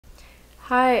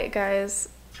Hi guys,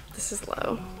 this is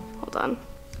low. Hold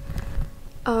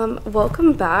on.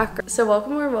 Welcome back. So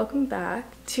welcome back.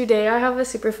 Today I have a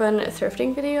super fun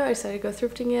thrifting video. I decided to go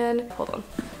thrifting again. Hold on.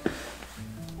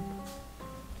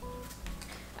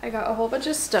 I got a whole bunch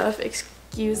of stuff.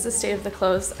 Excuse the state of the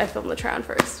clothes. I filmed the try on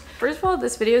first. First of all,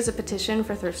 this video is a petition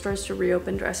for thrift stores to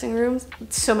reopen dressing rooms.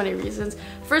 So many reasons.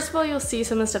 First of all, you'll see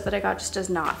some of the stuff that I got just does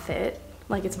not fit.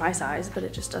 Like, it's my size, but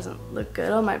it just doesn't look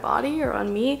good on my body or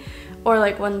on me. Or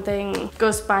like one thing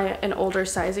goes by an older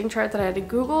sizing chart that I had to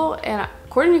Google, and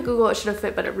according to Google it should have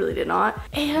fit, but it really did not.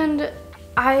 And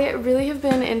I really have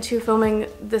been into filming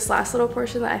this last little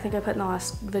portion that I think I put in the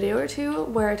last video or two,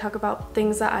 where I talk about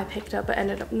things that I picked up but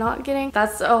ended up not getting.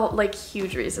 That's a like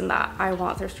huge reason that I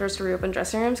want thrift stores to reopen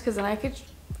dressing rooms, because then I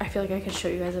feel like I could show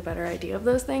you guys a better idea of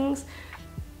those things.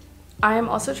 I am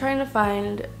also trying to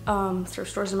find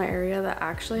thrift stores in my area that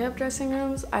actually have dressing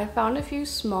rooms. I found a few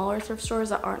smaller thrift stores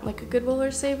that aren't like a Goodwill or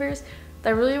Savers that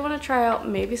I really want to try out.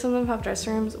 Maybe some of them have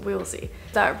dressing rooms, we will see.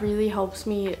 That really helps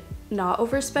me not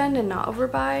overspend and not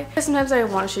overbuy. Sometimes I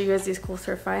want to show you guys these cool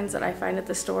thrift finds that I find at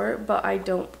the store, but I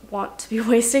don't want to be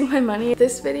wasting my money.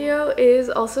 This video is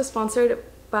also sponsored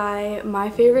by my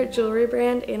favorite jewelry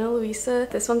brand, Ana Luisa.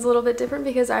 This one's a little bit different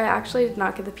because I actually did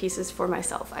not get the pieces for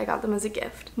myself. I got them as a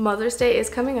gift. Mother's Day is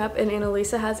coming up and Ana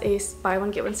Luisa has a buy one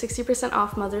get one 60%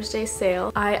 off Mother's Day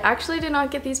sale. I actually did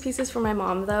not get these pieces for my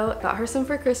mom though. I got her some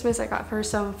for Christmas, I got her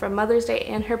some for Mother's Day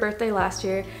and her birthday last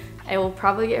year. I will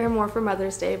probably get her more for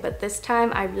Mother's Day, but this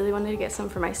time I really wanted to get some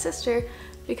for my sister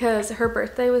because her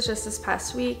birthday was just this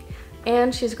past week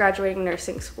and she's graduating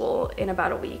nursing school in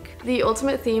about a week. The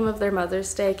ultimate theme of their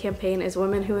Mother's Day campaign is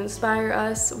women who inspire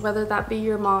us, whether that be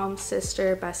your mom,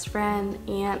 sister, best friend,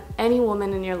 aunt, any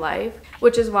woman in your life,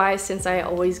 which is why since I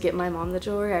always get my mom the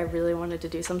jewelry, I really wanted to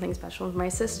do something special with my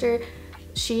sister.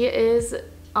 She is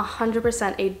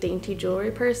 100% a dainty jewelry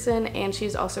person and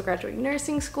she's also graduating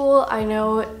nursing school. I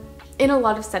know in a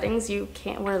lot of settings you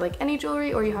can't wear like any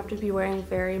jewelry or you have to be wearing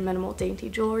very minimal dainty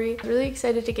jewelry. I'm really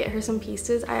excited to get her some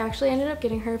pieces. I actually ended up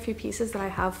getting her a few pieces that I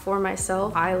have for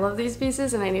myself. I love these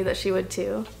pieces and I knew that she would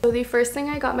too. So the first thing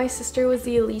I got my sister was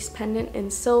the Elise pendant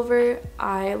in silver.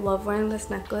 I love wearing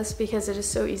this necklace because it is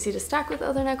so easy to stack with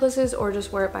other necklaces or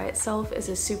just wear it by itself. It's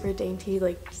a super dainty,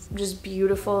 like just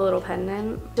beautiful little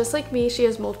pendant. Just like me, she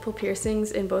has multiple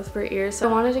piercings in both of her ears, so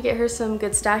I wanted to get her some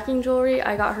good stacking jewelry.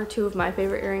 I got her two of my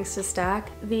favorite earrings to stack,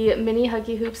 the mini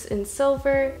huggy hoops in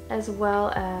silver as well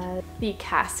as the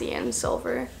Cassie in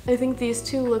silver. I think these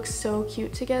two look so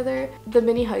cute together. The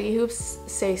mini huggy hoops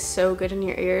say so good in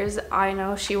your ears. I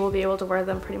know she will be able to wear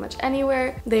them pretty much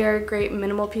anywhere. They are a great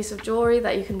minimal piece of jewelry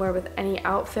that you can wear with any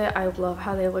outfit. I love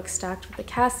how they look stacked with the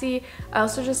Cassie. I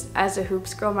also just, as a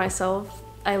hoops girl myself,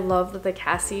 I love that the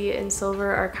Cassie in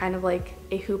silver are kind of like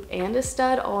a hoop and a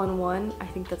stud all in one. I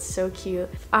think that's so cute.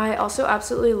 I also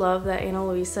absolutely love that Ana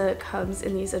Luisa comes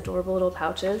in these adorable little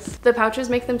pouches. The pouches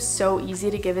make them so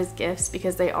easy to give as gifts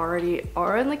because they already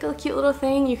are in like a cute little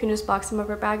thing. You can just box them up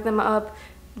or bag them up,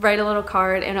 write a little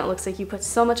card, and it looks like you put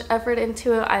so much effort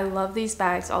into it. I love these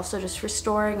bags also just for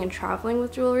storing and traveling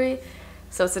with jewelry.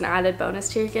 So it's an added bonus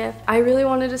to your gift. I really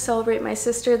wanted to celebrate my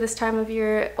sister this time of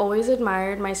year. Always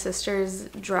admired my sister's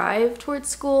drive towards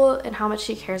school and how much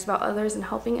she cares about others and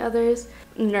helping others.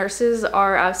 Nurses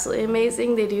are absolutely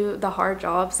amazing. They do the hard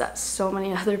jobs that so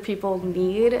many other people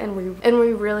need and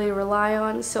we really rely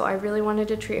on. So I really wanted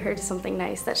to treat her to something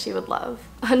nice that she would love.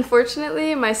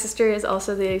 Unfortunately, my sister is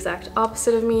also the exact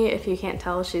opposite of me. If you can't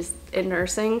tell, she's in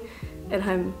nursing and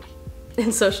I'm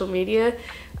in social media.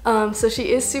 So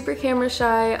she is super camera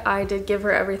shy. I did give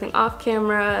her everything off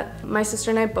camera. My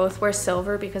sister and I both wear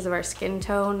silver because of our skin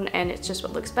tone and it's just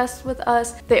what looks best with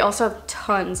us. They also have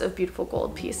tons of beautiful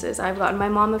gold pieces. I've gotten my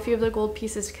mom a few of the gold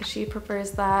pieces because she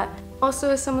prefers that.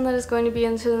 Also, as someone that is going to be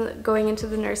going into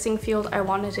the nursing field, I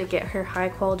wanted to get her high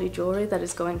quality jewelry that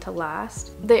is going to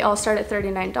last. They all start at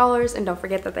 $39 and don't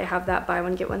forget that they have that buy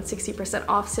one get one 60%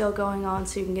 off sale going on,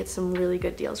 so you can get some really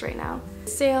good deals right now.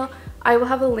 Sale. I will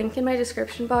have a link in my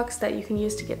description box that you can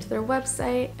use to get to their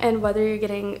website, and whether you're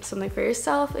getting something for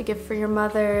yourself, a gift for your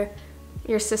mother,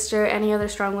 your sister, any other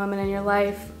strong woman in your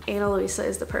life, Ana Luisa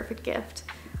is the perfect gift.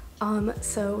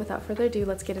 So without further ado,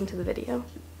 let's get into the video.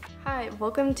 Hi,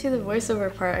 welcome to the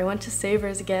voiceover part. I went to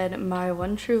Savers again, my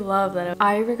one true love that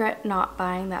I regret not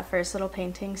buying that first little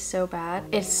painting so bad.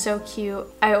 It's so cute.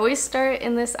 I always start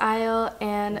in this aisle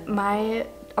and my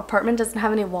apartment doesn't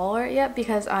have any wall art yet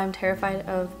because I'm terrified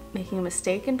of making a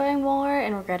mistake in buying wall art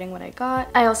and regretting what I got.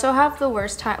 I also have the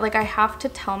worst time, like I have to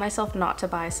tell myself not to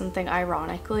buy something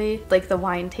ironically, like the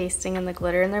wine tasting and the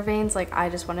glitter in their veins. Like I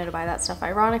just wanted to buy that stuff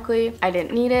ironically. I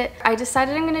didn't need it. I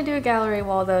decided I'm gonna do a gallery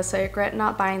wall though, so I regret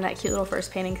not buying that cute little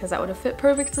first painting because that would have fit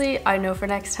perfectly. I know for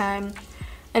next time.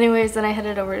 Anyways, then I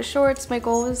headed over to shorts. My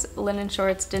goal was linen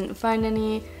shorts, didn't find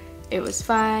any. It was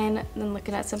fine. Then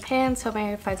looking at some pants, hoping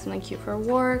I could find something cute for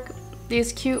work.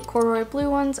 These cute corduroy blue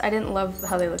ones. I didn't love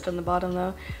how they looked on the bottom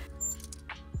though.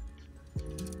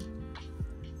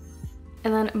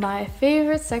 And then my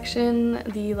favorite section,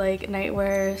 the like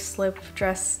nightwear, slip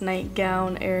dress,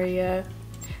 nightgown area.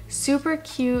 Super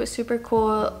cute, super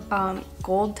cool,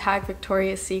 gold tag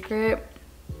Victoria's Secret.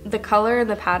 The color and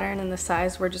the pattern and the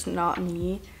size were just not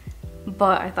me,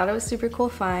 but I thought it was super cool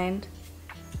find.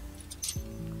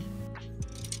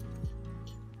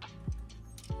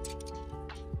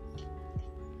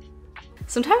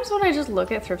 Sometimes when I just look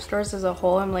at thrift stores as a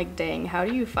whole, I'm like, dang, how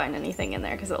do you find anything in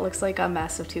there? Because it looks like a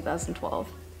mess of 2012.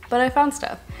 But I found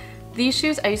stuff. These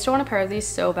shoes, I used to want a pair of these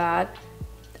so bad.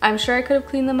 I'm sure I could have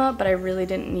cleaned them up, but I really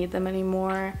didn't need them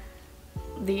anymore.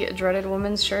 The dreaded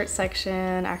woman's shirt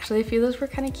section. Actually, a few of those were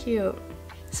kind of cute.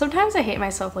 Sometimes I hate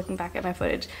myself looking back at my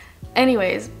footage.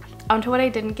 Anyways, onto what I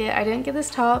didn't get. I didn't get this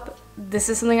top. This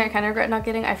is something I kind of regret not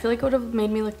getting. I feel like it would have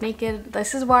made me look naked.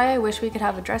 This is why I wish we could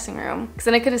have a dressing room, because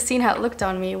then I could have seen how it looked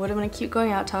on me. It would have been a cute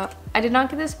going out top. I did not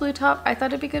get this blue top. I thought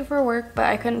it'd be good for work, but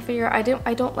I couldn't figure. I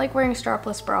don't like wearing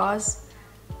strapless bras,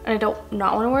 and I don't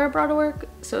not want to wear a bra to work,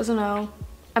 so it was a no.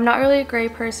 I'm not really a gray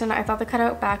person. I thought the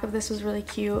cutout back of this was really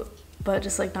cute, but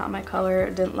just like not my color.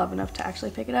 Didn't love enough to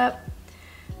actually pick it up.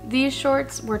 These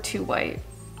shorts were too white.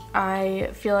 I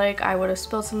feel like I would have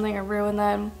spilled something or ruined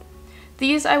them.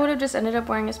 These I would have just ended up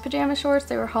wearing as pajama shorts.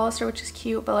 They were Hollister, which is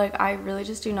cute, but like I really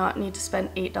just do not need to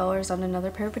spend $8 on another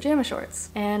pair of pajama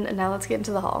shorts. And now let's get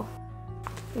into the haul.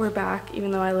 We're back, even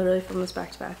though I literally filmed this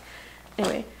back to back.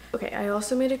 Anyway, okay, I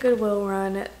also made a Goodwill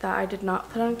run that I did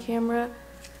not put on camera,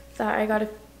 that I got a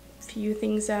few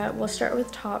things at. We'll start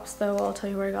with tops though. I'll tell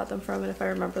you where I got them from and if I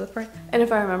remember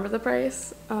the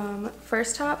price.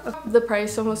 First top, the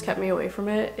price almost kept me away from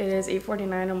it. It is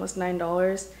 $8.49, almost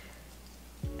 $9.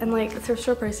 And like thrift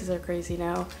store prices are crazy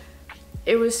now.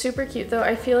 It was super cute though.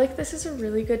 I feel like this is a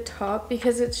really good top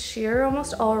because it's sheer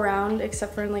almost all around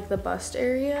except for in like the bust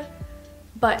area,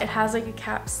 but it has like a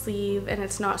cap sleeve and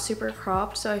it's not super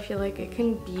cropped, so I feel like it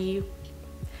can be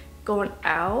going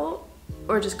out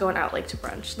or just going out like to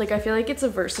brunch. Like I feel like it's a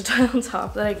versatile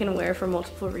top that I can wear for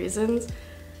multiple reasons,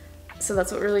 so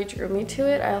that's what really drew me to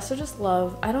it. I also just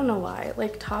love, I don't know why,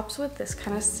 like tops with this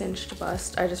kind of cinched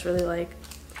bust I just really like.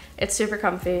 It's super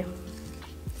comfy.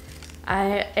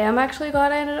 I am actually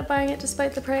glad I ended up buying it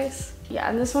despite the price. Yeah,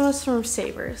 and this one was from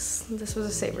Savers. This was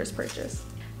a Savers purchase.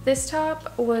 This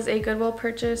top was a Goodwill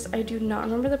purchase. I do not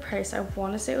remember the price. I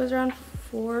want to say it was around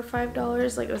 $4 or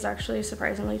 $5. Like it was actually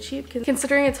surprisingly cheap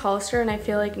considering it's Hollister, and I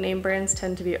feel like name brands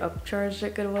tend to be upcharged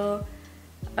at Goodwill.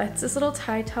 It's this little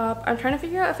tie top. I'm trying to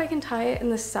figure out if I can tie it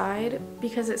in the side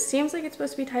because it seems like it's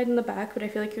supposed to be tied in the back, but I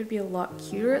feel like it would be a lot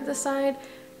cuter at the side.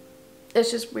 It's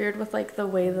just weird with like the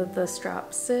way that the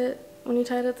straps sit when you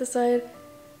tie it at the side.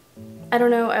 I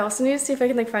don't know. I also need to see if I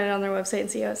can like find it on their website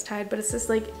and see how it's tied, but it's this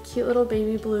like cute little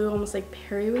baby blue, almost like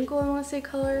periwinkle I want to say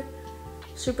color.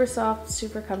 Super soft,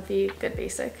 super comfy, good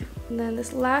basic. And then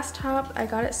this last top I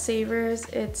got at Savers.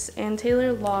 It's Ann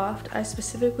Taylor Loft. I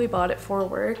specifically bought it for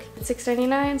work. It's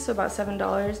 $6.99, so about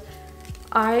 $7.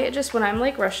 I just, when I'm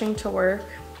like rushing to work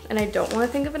and I don't want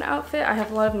to think of an outfit, I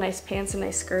have a lot of nice pants and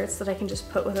nice skirts that I can just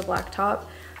put with a black top.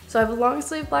 So I have a long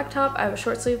sleeve black top, I have a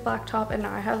short sleeve black top, and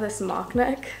now I have this mock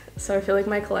neck. So I feel like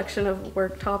my collection of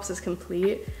work tops is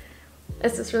complete.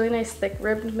 It's this really nice thick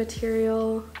ribbed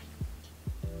material.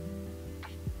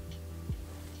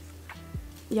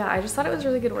 Yeah, I just thought it was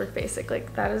really good work basic.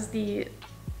 Like that is the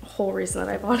whole reason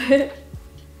that I bought it.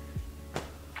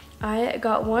 I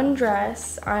got one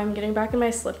dress. I'm getting back in my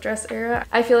slip dress era.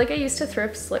 I feel like I used to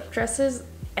thrift slip dresses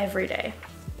every day,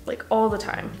 like all the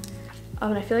time.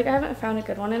 And I feel like I haven't found a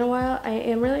good one in a while. I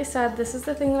am really sad. This is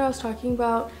the thing that I was talking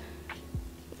about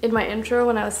in my intro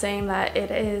when I was saying that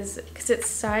it is, because its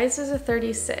size is a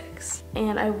 36.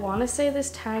 And I want to say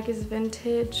this tag is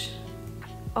vintage.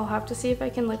 I'll have to see if I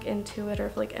can look into it or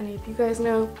if like any of you guys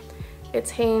know.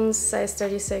 It's Hanes, size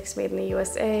 36, made in the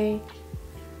USA.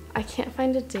 I can't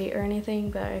find a date or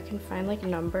anything, but I can find like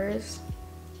numbers.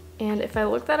 And if I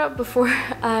look that up before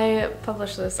I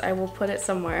publish this, I will put it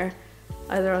somewhere,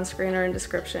 either on screen or in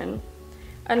description.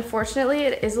 Unfortunately,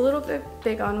 it is a little bit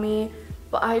big on me,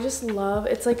 but I just love,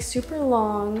 it's like super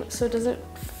long, so it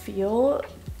doesn't feel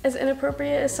as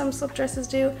inappropriate as some slip dresses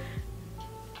do.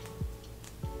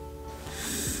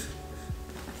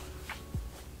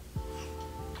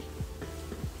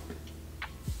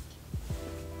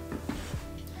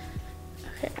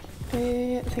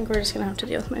 Okay, I think we're just gonna have to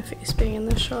deal with my face being in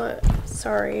this shot.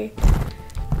 Sorry.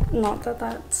 Not that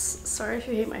that's... Sorry if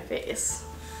you hate my face.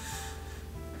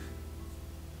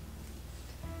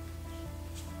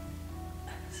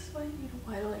 This is why you need a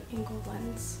wide, like, angle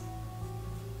lens.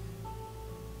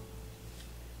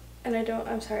 And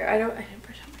I'm sorry, I didn't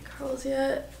brush out my curls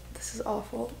yet. This is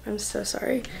awful. I'm so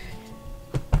sorry.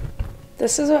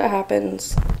 This is what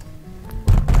happens.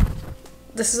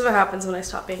 This is what happens when I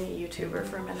stop being a YouTuber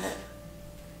for a minute.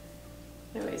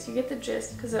 Anyways, you get the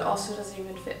gist, because it also doesn't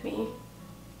even fit me.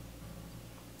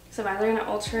 So I'm either gonna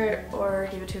alter it or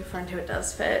give it to a friend who it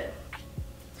does fit.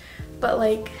 But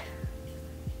like,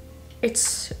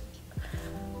 it's...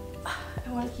 I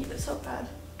want to keep it so bad.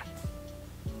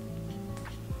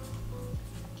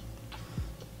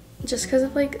 Just because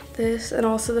of like this, and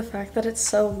also the fact that it's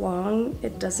so long,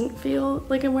 it doesn't feel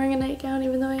like I'm wearing a nightgown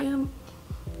even though I am.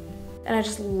 And I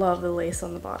just love the lace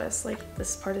on the bodice. Like,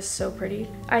 this part is so pretty.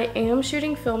 I am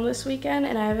shooting film this weekend,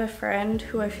 and I have a friend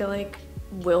who I feel like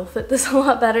will fit this a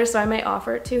lot better, so I might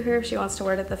offer it to her if she wants to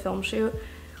wear it at the film shoot.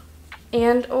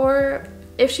 And or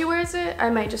if she wears it,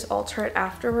 I might just alter it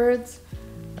afterwards.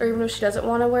 Or even if she doesn't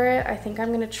want to wear it, I think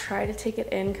I'm gonna try to take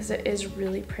it in because it is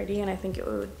really pretty, and I think it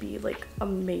would be like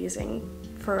amazing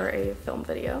for a film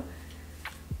video.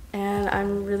 And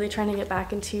I'm really trying to get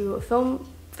back into film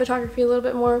photography a little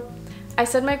bit more. I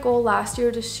said my goal last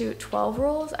year to shoot 12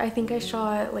 rolls. I think I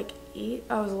shot like 8.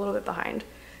 I was a little bit behind.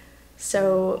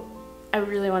 So I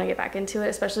really want to get back into it,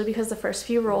 especially because the first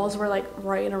few rolls were like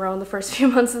right in a row in the first few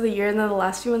months of the year, and then the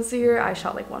last few months of the year I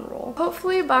shot like 1 roll.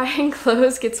 Hopefully buying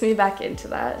clothes gets me back into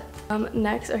that.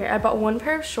 Next, okay, I bought 1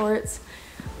 pair of shorts.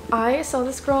 I saw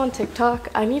this girl on TikTok.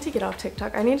 I need to get off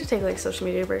TikTok. I need to take like social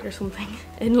media break or something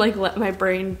and like let my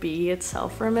brain be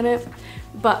itself for a minute.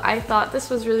 But I thought this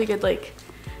was really good like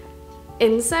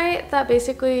insight that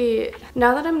basically,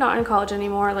 now that I'm not in college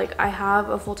anymore, like I have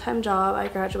a full-time job, I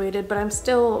graduated, but I'm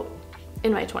still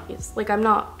in my 20s. Like, I'm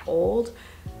not old.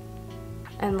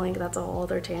 And like that's a whole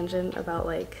other tangent about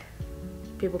like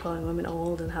people calling women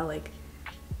old and how like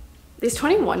these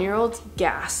 21-year-olds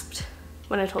gasped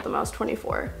when I told them I was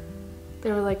 24.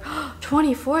 They were like, oh,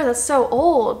 24, that's so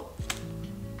old.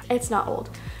 It's not old.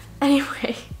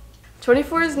 Anyway,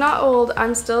 24 is not old.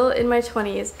 I'm still in my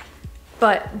 20s,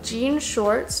 but jean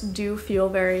shorts do feel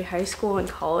very high school and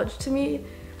college to me.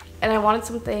 And I wanted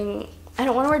something, I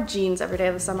don't want to wear jeans every day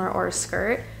of the summer or a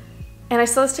skirt. And I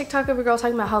saw this TikTok of a girl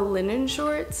talking about how linen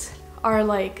shorts are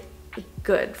like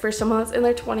good for someone that's in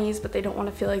their 20s, but they don't want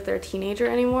to feel like they're a teenager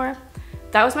anymore.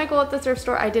 That was my goal at the thrift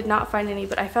store. I did not find any,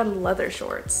 but I found leather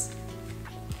shorts.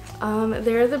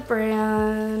 They're the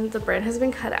brand has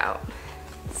been cut out,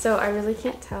 so I really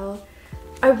can't tell.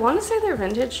 I want to say they're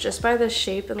vintage just by the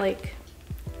shape and like,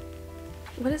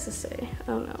 what does this say?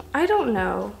 I don't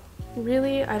know.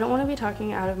 Really, I don't want to be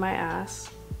talking out of my ass.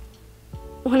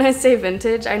 When I say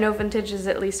vintage, I know vintage is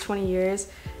at least 20 years.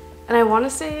 And I want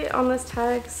to say on this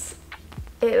tags,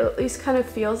 it at least kind of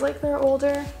feels like they're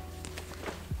older.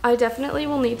 I definitely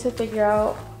will need to figure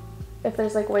out if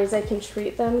there's like ways I can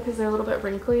treat them because they're a little bit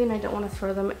wrinkly and I don't want to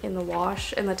throw them in the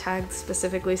wash. And the tag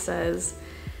specifically says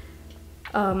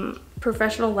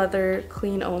professional leather,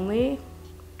 clean only.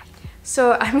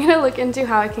 So I'm gonna look into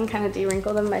how I can kind of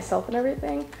de-wrinkle them myself and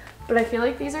everything. But I feel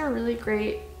like these are a really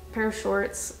great pair of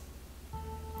shorts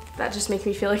that just make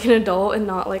me feel like an adult and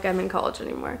not like I'm in college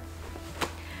anymore.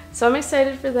 So I'm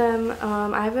excited for them.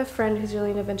 I have a friend who's really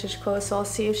into vintage clothes, so I'll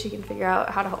see if she can figure out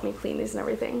how to help me clean these and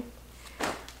everything.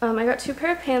 I got 2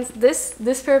 pair of pants.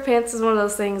 This pair of pants is one of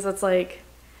those things that's like,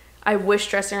 I wish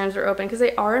dressing rooms were open because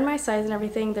they are in my size and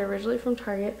everything. They're originally from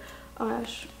Target. Oh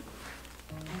gosh.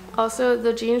 Also,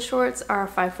 the jean shorts are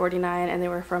 $5.49 and they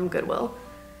were from Goodwill.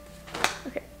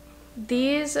 Okay.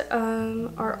 These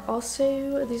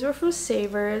these were from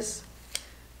Savers.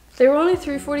 They were only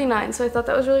 $3.49, so I thought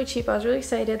that was really cheap. I was really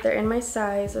excited. They're in my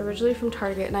size, originally from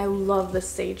Target, and I love the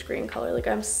sage green color. Like,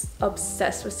 I'm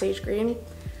obsessed with sage green.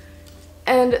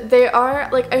 And they are,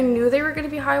 like, I knew they were going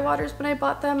to be high waters when I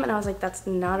bought them, and I was like, that's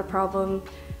not a problem.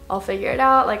 I'll figure it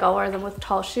out. Like, I'll wear them with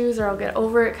tall shoes or I'll get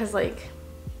over it, because, like,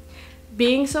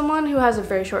 being someone who has a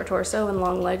very short torso and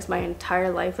long legs my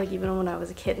entire life, like, even when I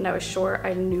was a kid and I was short,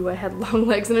 I knew I had long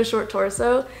legs and a short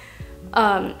torso.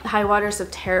 High waters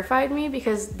have terrified me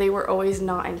because they were always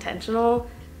not intentional,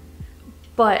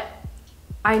 but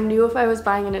I knew if I was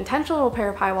buying an intentional pair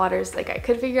of high waters, like, I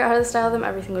could figure out how to style them,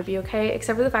 everything would be okay,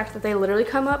 except for the fact that they literally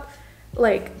come up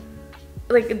like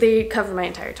like they cover my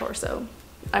entire torso.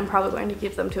 I'm probably going to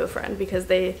give them to a friend because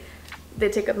they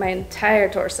take up my entire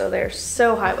torso. They're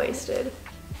so high-waisted.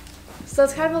 So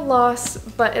that's kind of a loss,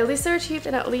 but at least they're cheap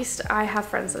and at least I have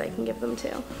friends that I can give them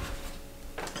to.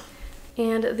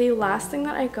 And the last thing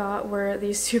that I got were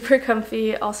these super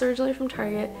comfy, also originally from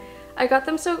Target. I got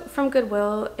them from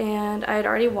Goodwill and I had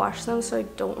already washed them, so I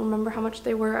don't remember how much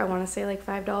they were. I want to say like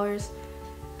 $5.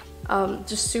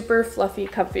 Just super fluffy,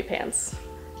 comfy pants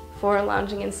for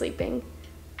lounging and sleeping.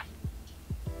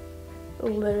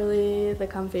 Literally the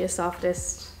comfiest,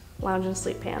 softest lounge and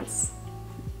sleep pants.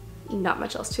 Not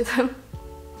much else to them.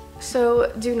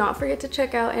 So do not forget to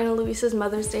check out Ana Luisa's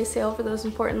Mother's Day sale for those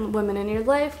important women in your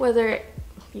life, whether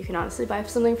you can honestly buy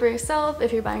something for yourself,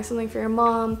 if you're buying something for your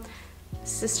mom,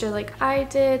 sister like I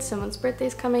did, someone's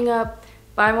birthday's coming up.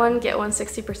 Buy one, get one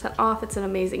 60% off. It's an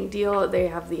amazing deal. They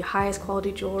have the highest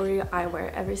quality jewelry. I wear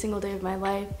every single day of my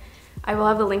life. I will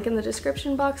have a link in the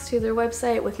description box to their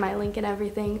website with my link and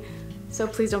everything. So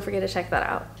please don't forget to check that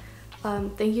out.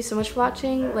 Thank you so much for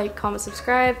watching. Like, comment,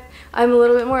 subscribe. I'm a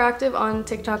little bit more active on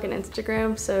TikTok and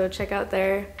Instagram, so check out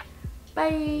there.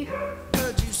 Bye.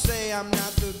 Heard you say I'm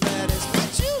not the baddest,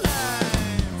 but you lie.